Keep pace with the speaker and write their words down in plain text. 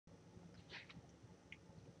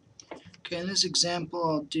Okay, in this example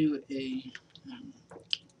I'll do a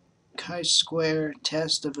chi-square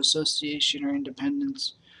test of association or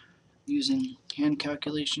independence using hand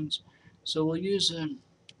calculations. So we'll use a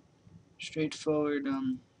straightforward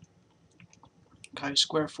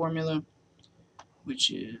chi-square formula, which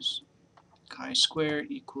is chi-square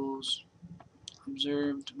equals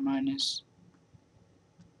observed minus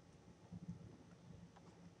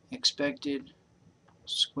expected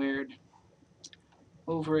squared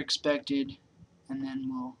over expected, and then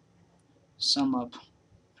we'll sum up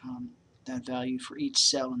that value for each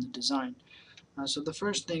cell in the design. So the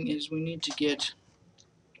first thing is we need to get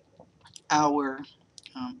our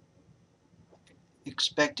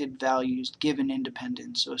expected values given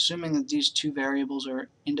independent. So assuming that these two variables are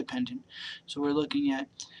independent, so we're looking at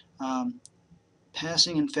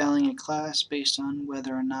passing and failing a class based on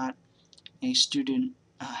whether or not a student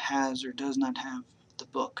has or does not have the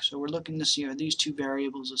book. So we're looking to see, are these two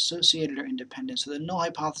variables associated or independent? So the null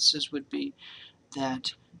hypothesis would be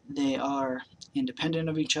that they are independent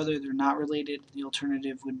of each other, they're not related. The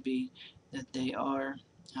alternative would be that they are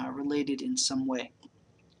related in some way.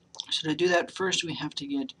 So to do that, first we have to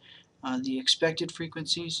get the expected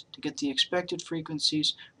frequencies. To get the expected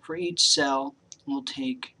frequencies for each cell, we'll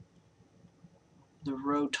take the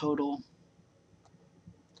row total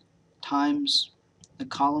times the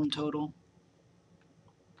column total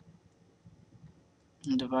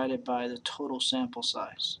and divide it by the total sample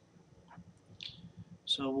size.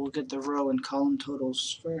 So we'll get the row and column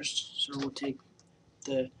totals first. So we'll take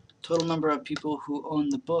the total number of people who own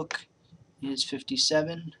the book is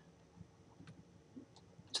 57.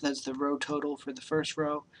 So that's the row total for the first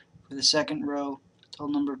row. For the second row,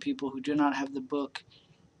 total number of people who do not have the book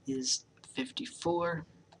is 54.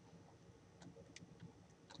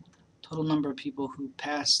 Total number of people who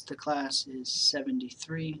passed the class is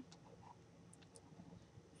 73.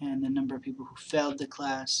 And the number of people who failed the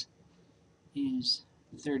class is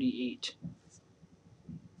 38.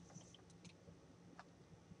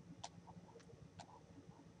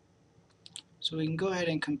 So we can go ahead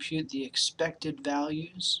and compute the expected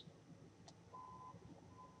values.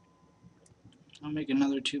 I'll make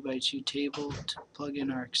another 2x2 table to plug in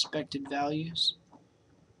our expected values.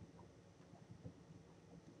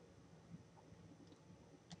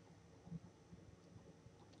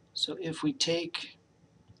 So if we take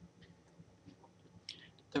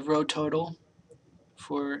the row total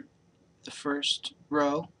for the first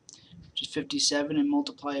row, which is 57, and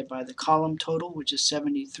multiply it by the column total, which is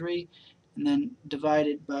 73, and then divide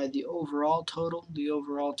it by the overall total. The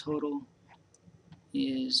overall total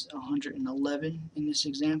is 111 in this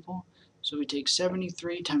example. So we take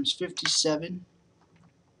 73 times 57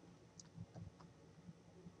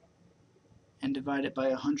 and divide it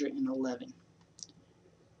by 111.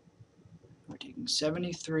 We're taking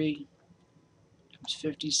 73 times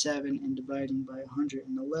 57 and dividing by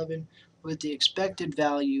 111 with the expected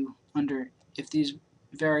value under, if these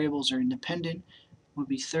variables are independent, would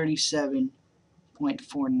be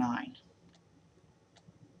 37.49.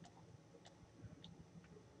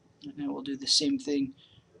 And then we'll do the same thing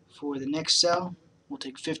for the next cell. We'll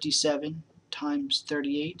take 57 times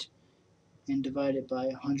 38 and divide it by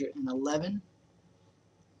 111,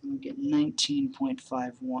 and we get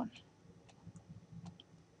 19.51.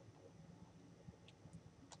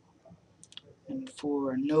 And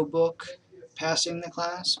for no book passing the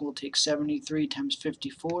class, we'll take 73 times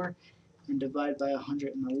 54 and divide by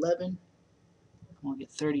 111, and we'll get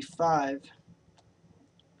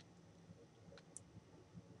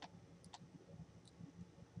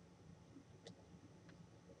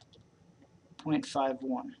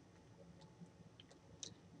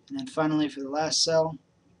And then finally for the last cell,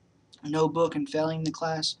 no book and failing the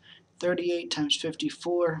class, 38 times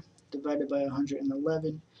 54 divided by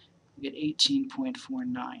 111, we get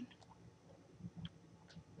 18.49.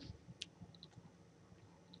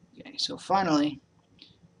 Okay, so finally,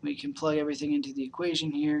 we can plug everything into the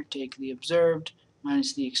equation here, take the observed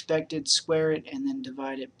minus the expected, square it, and then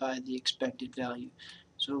divide it by the expected value.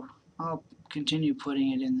 So I'll continue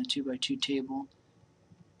putting it in the 2x2 table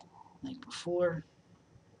like before.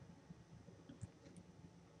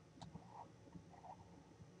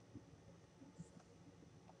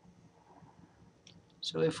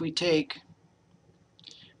 So if we take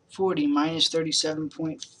 40 minus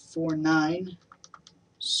 37.49,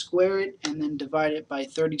 square it, and then divide it by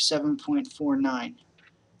 37.49.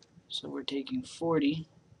 So we're taking 40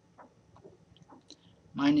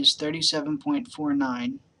 minus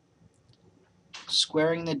 37.49,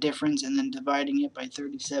 squaring the difference, and then dividing it by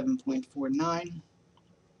 37.49.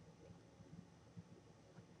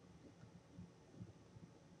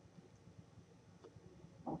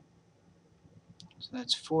 So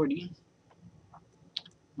that's 40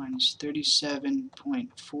 minus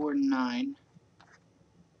 37.49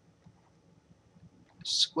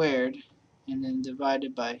 squared, and then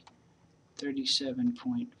divided by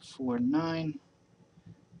 37.49,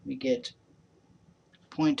 we get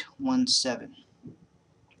 0.17.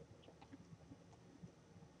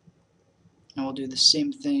 And we'll do the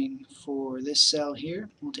same thing for this cell here.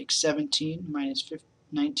 We'll take 17 minus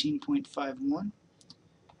 19.51.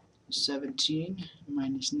 17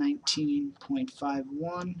 minus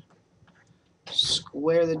 19.51,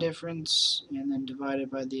 square the difference, and then divide it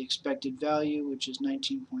by the expected value, which is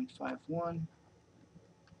 19.51,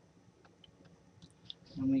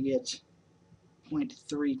 and we get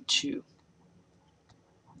 0.32.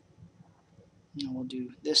 Now we'll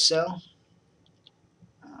do this cell.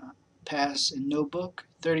 Pass in notebook.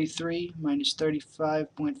 33 minus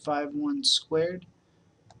 35.51 squared.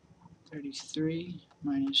 33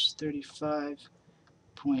 minus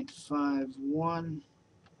 35.51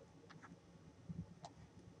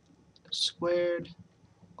 squared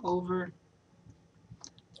over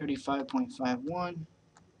 35.51,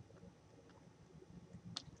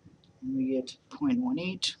 and we get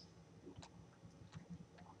 0.18.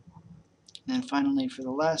 And then finally for the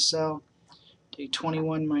last cell, take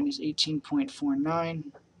 21 minus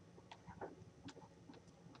 18.49,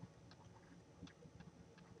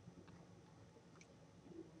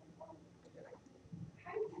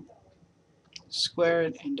 square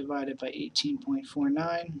it and divide it by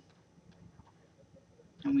 18.49,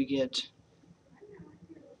 and we get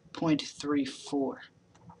 0.34.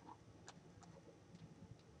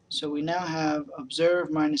 So we now have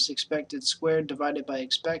observed minus expected squared divided by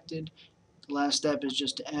expected. The last step is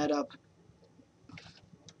just to add up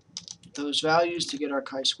those values to get our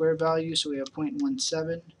chi-square value. So we have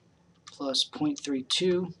 0.17 plus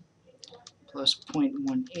 0.32 plus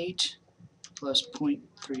 0.18 plus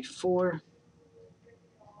 0.34,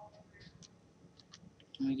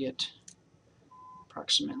 and we get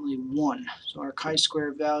approximately 1. So our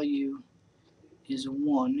chi-square value is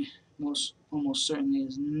 1. Almost certainly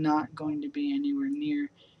is not going to be anywhere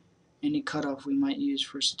near any cutoff we might use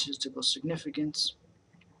for statistical significance.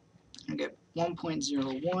 I get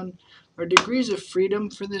 1.01. Our degrees of freedom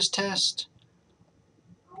for this test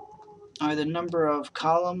are the number of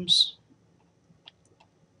columns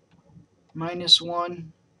minus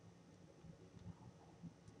 1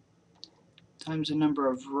 times the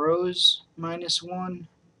number of rows minus 1.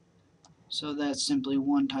 So that's simply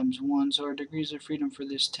 1 times 1. So our degrees of freedom for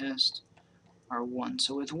this test are 1.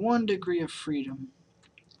 So with 1 degree of freedom,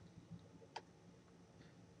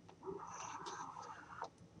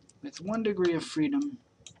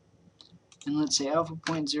 and let's say alpha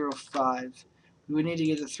 0.05, we would need to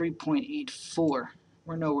get a 3.84.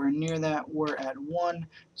 We're nowhere near that. We're at 1.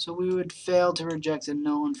 So we would fail to reject the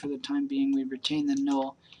null, and for the time being we retain the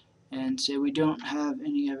null and say we don't have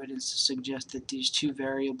any evidence to suggest that these two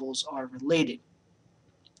variables are related.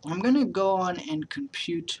 I'm going to go on and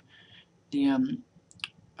compute the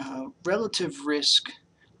relative risk,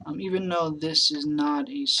 even though this is not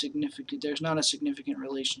a significant, there's not a significant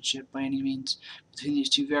relationship by any means between these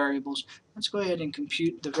two variables. Let's go ahead and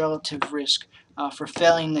compute the relative risk for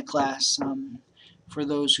failing the class for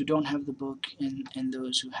those who don't have the book and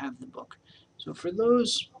those who have the book. So for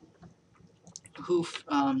those who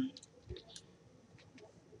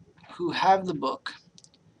have the book,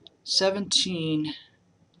 17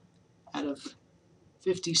 out of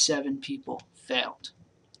 57 people failed.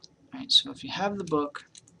 Right, so if you have the book,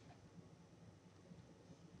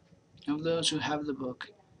 of those who have the book,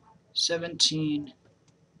 17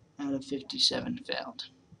 out of 57 failed.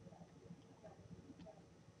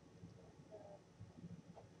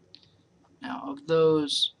 Now, of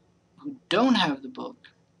those who don't have the book,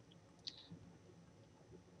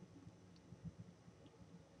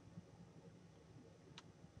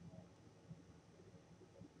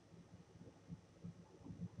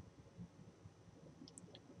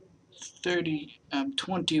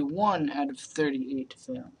 .21 out of 38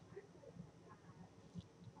 failed.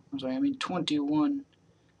 I'm sorry, I mean 21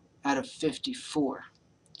 out of 54.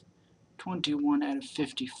 21 out of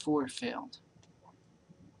 54 failed.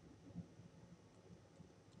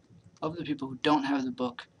 Of the people who don't have the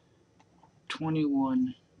book,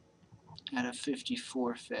 21 out of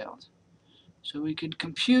 54 failed. So we could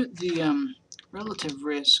compute the relative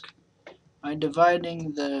risk by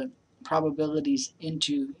dividing the probabilities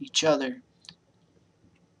into each other.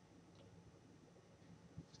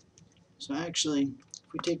 So actually,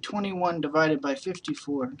 if we take 21 divided by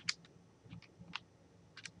 54,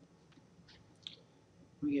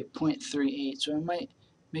 we get 0.38. So it might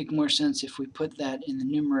make more sense if we put that in the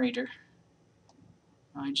numerator.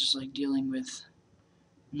 I just like dealing with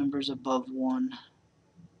numbers above 1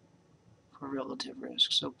 for relative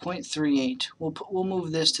risk. So 0.38. We'll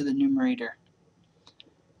move this to the numerator,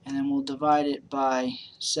 and then we'll divide it by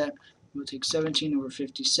we'll take 17 over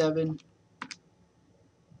 57.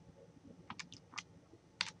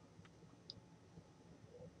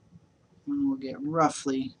 And we'll get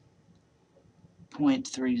roughly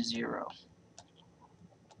 0.30.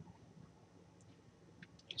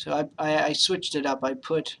 So I switched it up. I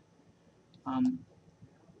put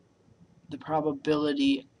the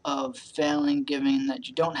probability of failing given that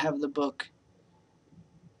you don't have the book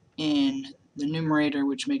in the numerator,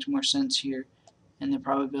 which makes more sense here, and the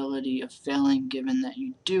probability of failing given that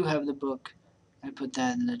you do have the book, I put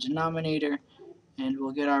that in the denominator, and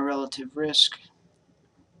we'll get our relative risk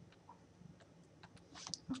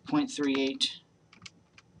of 0.38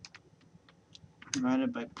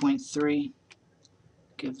 divided by 0.3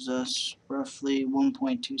 gives us roughly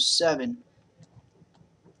 1.27.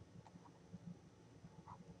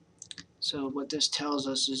 So what this tells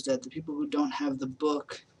us is that the people who don't have the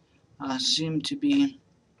book seem to be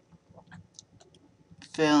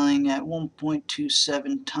failing at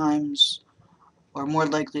 1.27 times, or more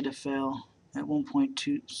likely to fail at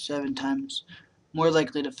 1.27 times more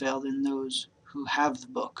likely to fail than those who have the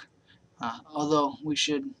book. Although we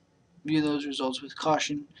should view those results with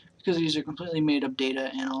caution because these are completely made up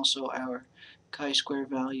data, and also our chi-square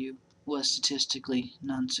value was statistically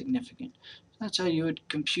non-significant. That's how you would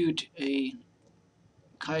compute a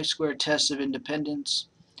chi-square test of independence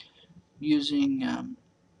using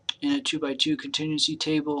in a 2x2 contingency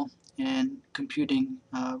table and computing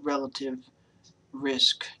relative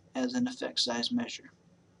risk as an effect size measure.